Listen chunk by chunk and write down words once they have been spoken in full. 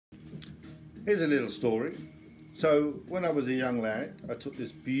Here's a little story. So when I was a young lad, I took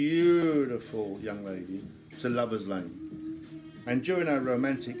this beautiful young lady to Lover's Lane. And during our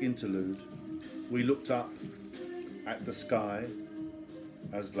romantic interlude, we looked up at the sky,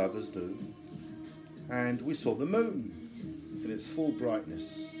 as lovers do, and we saw the moon in its full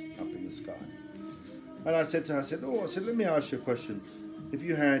brightness up in the sky. And I said to her, let me ask you a question. If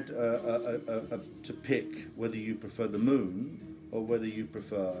you had to pick whether you prefer the moon or whether you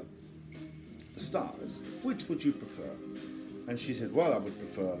prefer the stars, which would you prefer? And she said, well, I would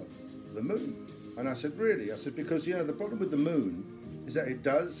prefer the moon. And I said, really? I said, because, the problem with the moon is that it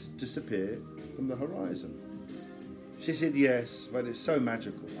does disappear from the horizon. She said, yes, but it's so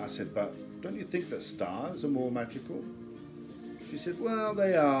magical. I said, but don't you think that stars are more magical? She said, well,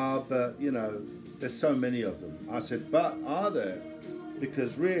 they are, but, there's so many of them. I said, but are there?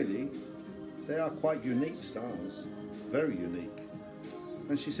 Because really, they are quite unique stars, very unique.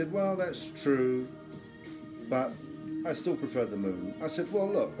 And she said, well, that's true, but I still prefer the moon. I said, well,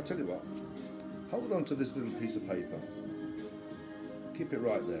 look, I'll tell you what, hold on to this little piece of paper. Keep it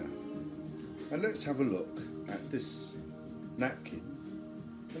right there. And let's have a look at this napkin.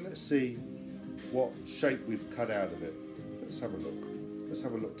 And let's see what shape we've cut out of it. Let's have a look. Let's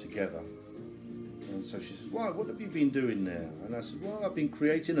have a look together. And so she said, well, what have you been doing there? And I said, well, I've been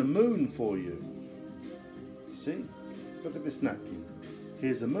creating a moon for you. See? Look at this napkin.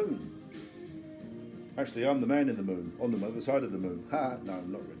 Here's a moon. Actually, I'm the man in the moon, on the other side of the moon. Ha, no,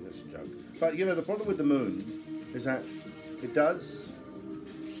 not really, that's a joke. But, the problem with the moon is that it does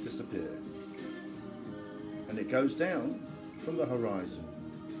disappear. And it goes down from the horizon.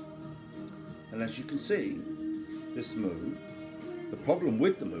 And as you can see, this moon, the problem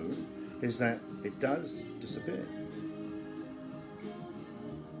with the moon is that it does disappear.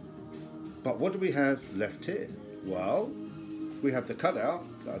 But what do we have left here? Well, we have the cutout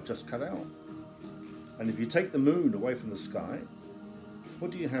that I've just cut out. And if you take the moon away from the sky,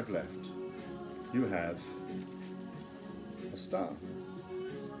 what do you have left? You have a star.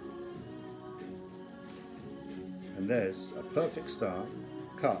 And there's a perfect star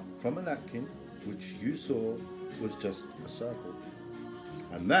cut from a napkin, which you saw was just a circle.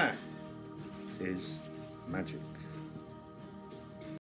 And that is magic.